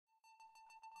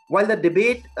While the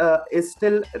debate is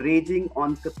still raging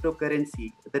on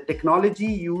cryptocurrency, the technology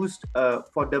used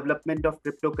for development of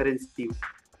cryptocurrency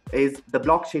is the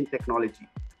blockchain technology,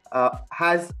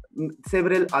 has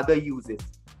several other uses,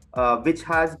 which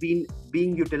has been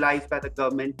being utilized by the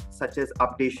government, such as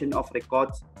updation of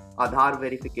records, Aadhaar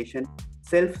verification,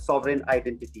 self-sovereign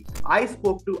identity. I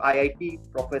spoke to IIT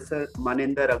Professor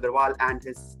Manindra Agrawal and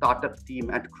his startup team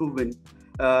at Crewin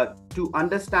to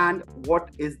understand what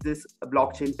is this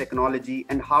blockchain technology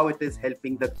and how it is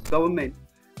helping the government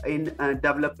in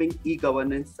developing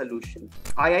e-governance solutions.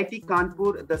 IIT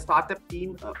Kanpur, the startup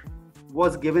team,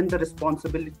 was given the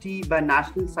responsibility by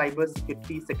National Cyber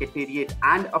Security Secretariat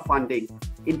and a funding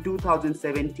in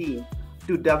 2017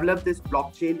 to develop this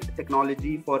blockchain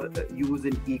technology for use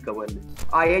in e-governance.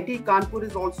 IIT Kanpur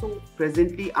is also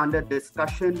presently under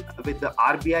discussion with the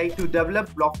RBI to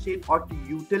develop blockchain or to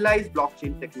utilize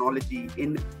blockchain technology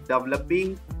in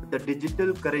developing the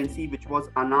digital currency, which was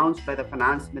announced by the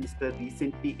finance minister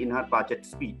recently in her budget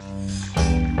speech.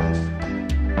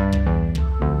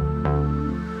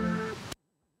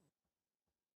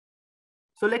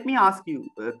 So let me ask you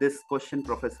this question,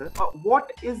 Professor.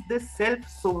 What is this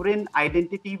self-sovereign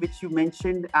identity which you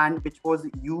mentioned and which was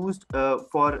used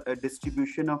for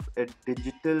distribution of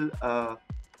digital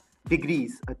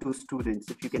degrees to students?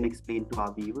 If you can explain to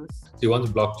our viewers. See, once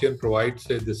blockchain provides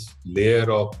this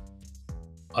layer of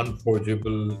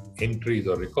unforgeable entries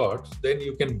or records, then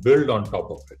you can build on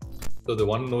top of it. So the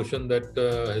one notion that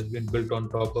has been built on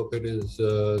top of it is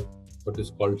what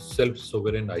is called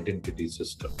self-sovereign identity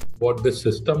system. What this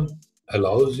system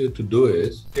allows you to do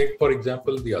is, take for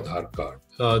example the Aadhaar card.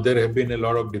 There have been a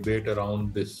lot of debate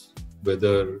around this, where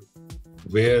the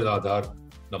Aadhaar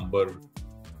number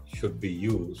should be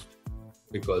used,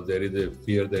 because there is a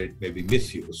fear that it may be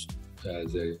misused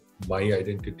as my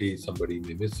identity, somebody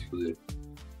may misuse it.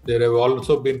 There have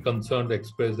also been concerns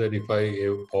expressed that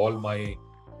if all my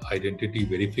identity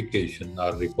verification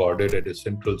are recorded at a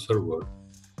central server,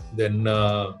 then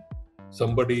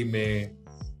somebody may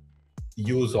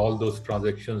use all those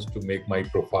transactions to make my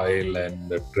profile and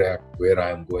track where I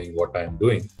am going, what I am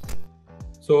doing.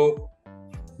 So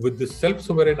with this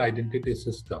self-sovereign identity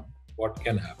system, what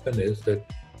can happen is that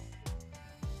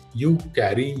you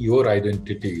carry your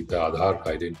identity, the Aadhaar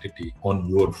identity, on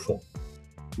your phone.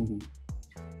 Mm-hmm.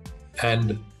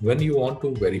 And when you want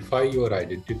to verify your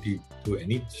identity to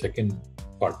any second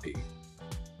party,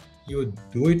 you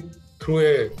do it through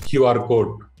a QR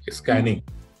code scanning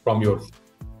from your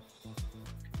phone.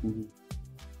 Mm-hmm.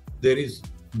 There is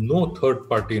no third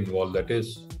party involved. That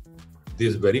is,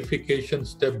 this verification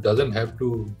step doesn't have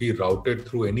to be routed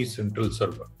through any central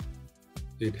server.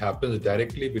 It happens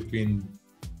directly between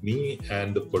me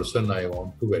and the person I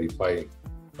want to verify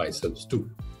myself to.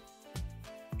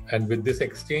 And with this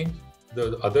exchange,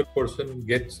 the other person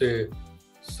gets a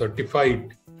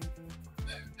certified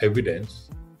evidence,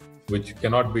 which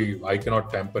I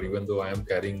cannot tamper. Even though I am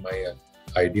carrying my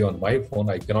ID on my phone,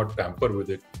 I cannot tamper with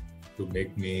it to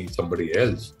make me somebody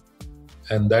else.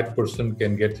 And that person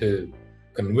can get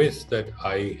convinced that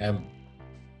I am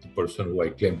the person who I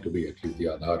claim to be, at least the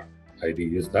Aadhaar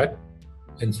ID is that.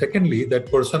 And secondly, that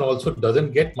person also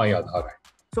doesn't get my Aadhaar ID.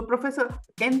 So, Professor,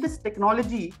 can this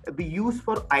technology be used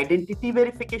for identity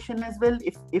verification as well,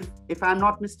 if I'm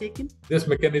not mistaken? This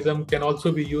mechanism can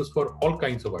also be used for all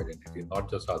kinds of identity, not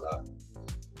just Aadhaar.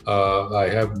 I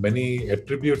have many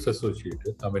attributes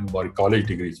associated, my college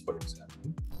degrees, for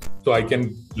example. So I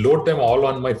can load them all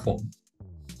on my phone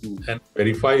and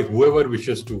verify whoever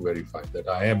wishes to verify that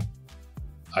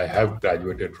I have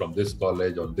graduated from this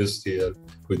college on this year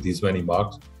with these many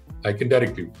marks. I can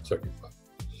directly certify.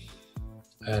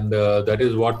 And that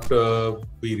is what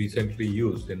we recently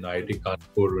used in IIT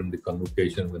Kanpur in the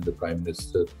convocation when the Prime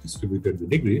Minister distributed the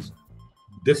degrees.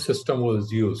 This system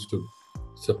was used to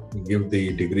give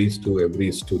the degrees to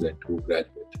every student who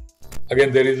graduated.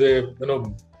 Again, there is a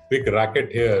big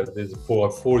racket here. There's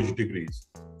forged degrees,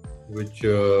 which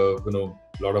a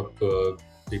lot of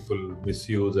people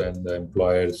misuse, and the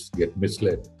employers get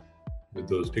misled with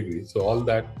those degrees. So all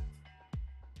that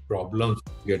problems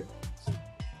get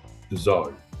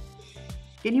resolved.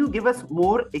 Can you give us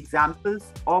more examples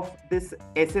of this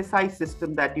SSI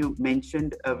system that you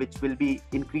mentioned, which will be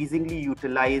increasingly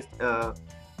utilized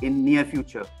in near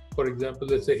future? For example,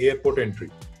 let's say airport entry.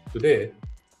 Today,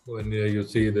 when you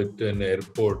see that in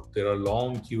airport, there are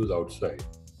long queues outside,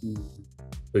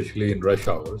 especially in rush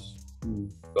hours.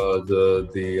 Because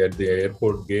at the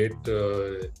airport gate,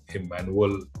 a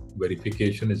manual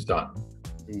verification is done.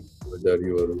 Whether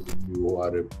you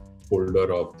are a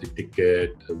holder of the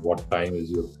ticket, what time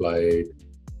is your flight,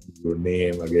 your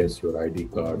name against your ID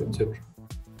card, etc.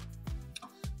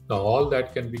 Now, all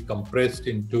that can be compressed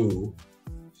into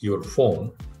your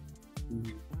phone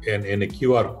in a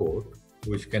QR code,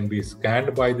 which can be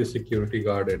scanned by the security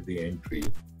guard at the entry.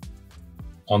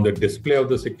 On the display of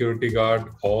the security guard,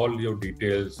 all your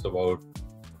details about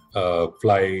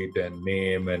flight and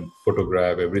name and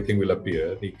photograph, everything will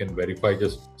appear. You can verify,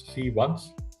 just see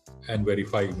once and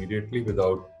verify immediately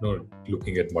without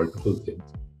looking at multiple things.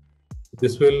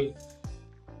 This will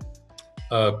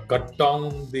cut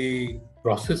down the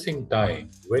processing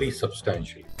time very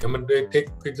substantially. I mean, take,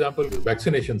 for example,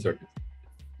 vaccination certificate.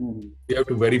 We have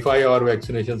to verify our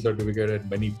vaccination certificate at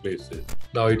many places.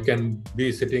 Now it can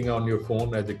be sitting on your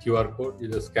phone as a QR code. You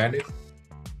just scan it,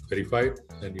 verify it,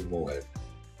 and you move ahead.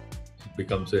 It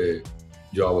becomes a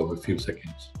job of a few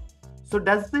seconds. So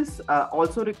does this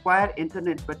also require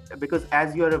internet? But because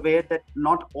as you're aware that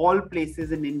not all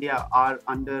places in India are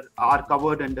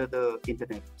covered under the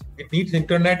internet. It needs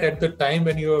internet at the time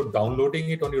when you're downloading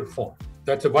it on your phone.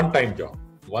 That's a one-time job.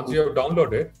 Once you have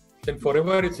downloaded, then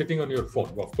forever it's sitting on your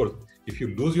phone. Of course, if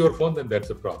you lose your phone, then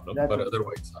that's a problem, but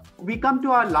otherwise not. We come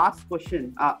to our last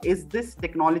question. Is this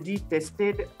technology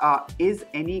tested? Is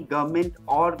any government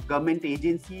or government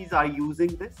agencies are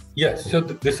using this? Yes. So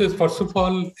this is, first of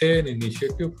all, an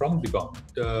initiative from the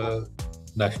government.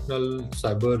 National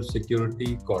Cyber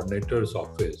Security Coordinator's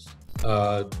Office.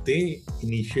 They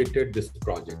initiated this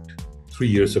project 3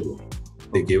 years ago.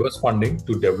 They gave us funding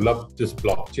to develop this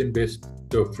blockchain-based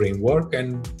framework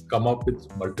and come up with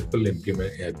multiple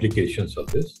applications of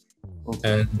this.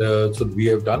 And so we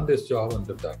have done this job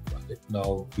under that project.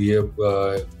 Now we have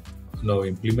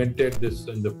implemented this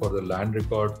for the land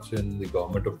records in the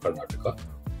government of Karnataka.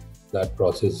 That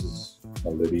process is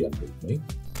already underway.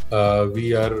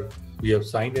 We have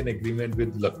signed an agreement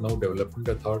with Lucknow Development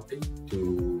Authority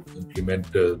to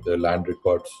implement the land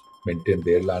records, maintain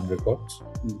their land records.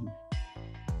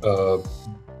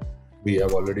 We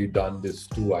have already done this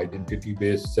 2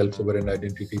 identity-based, self-sovereign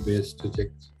identity-based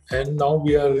checks. And now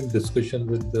we are in discussion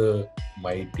with the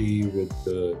MIT, with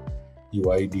the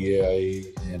UIDAI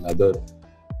and other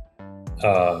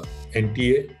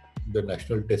NTA, the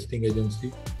National Testing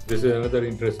Agency. This is another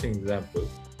interesting example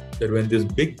that when these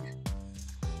big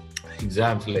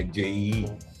exams like JEE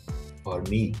or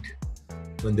NEET,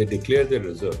 when they declare their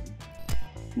result,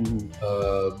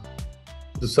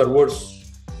 the servers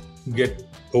get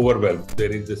overwhelmed.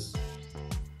 There is this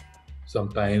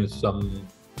sometimes some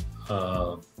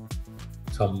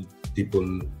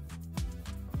people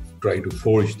try to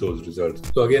forge those results.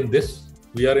 So again,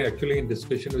 we are actually in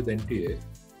discussion with NTA.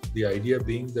 The idea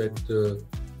being that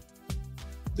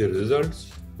the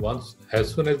results,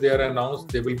 as soon as they are announced,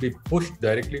 they will be pushed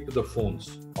directly to the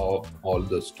phones of all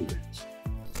the students.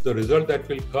 The result that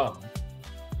will come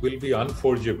will be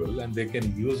unforgeable, and they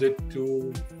can use it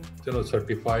to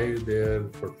certify their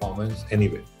performance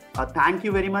anyway. Thank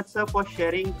you very much, sir, for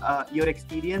sharing your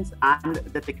experience and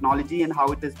the technology and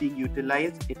how it is being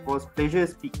utilized. It was a pleasure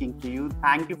speaking to you.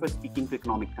 Thank you for speaking to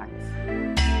Economic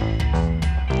Times.